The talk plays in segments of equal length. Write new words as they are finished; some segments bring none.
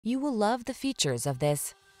You will love the features of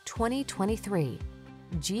this 2023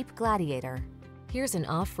 Jeep Gladiator. Here's an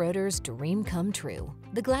off-roader's dream come true,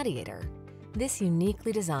 the Gladiator. This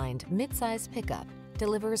uniquely designed midsize pickup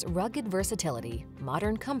delivers rugged versatility,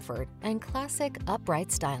 modern comfort, and classic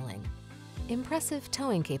upright styling. Impressive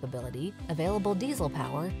towing capability, available diesel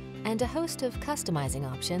power, and a host of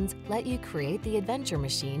customizing options let you create the adventure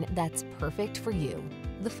machine that's perfect for you.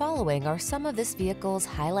 The following are some of this vehicle's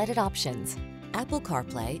highlighted options: Apple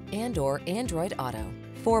CarPlay and/or Android Auto,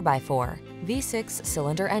 4x4, V6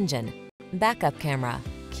 cylinder engine, backup camera,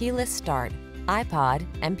 keyless start, iPod,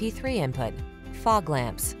 MP3 input, fog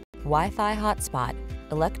lamps, Wi-Fi hotspot,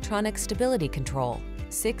 electronic stability control,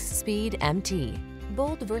 6-speed MT.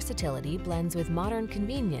 Bold versatility blends with modern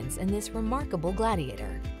convenience in this remarkable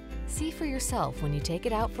Gladiator. See for yourself when you take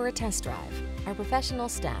it out for a test drive. Our professional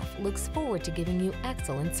staff looks forward to giving you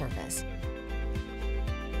excellent service.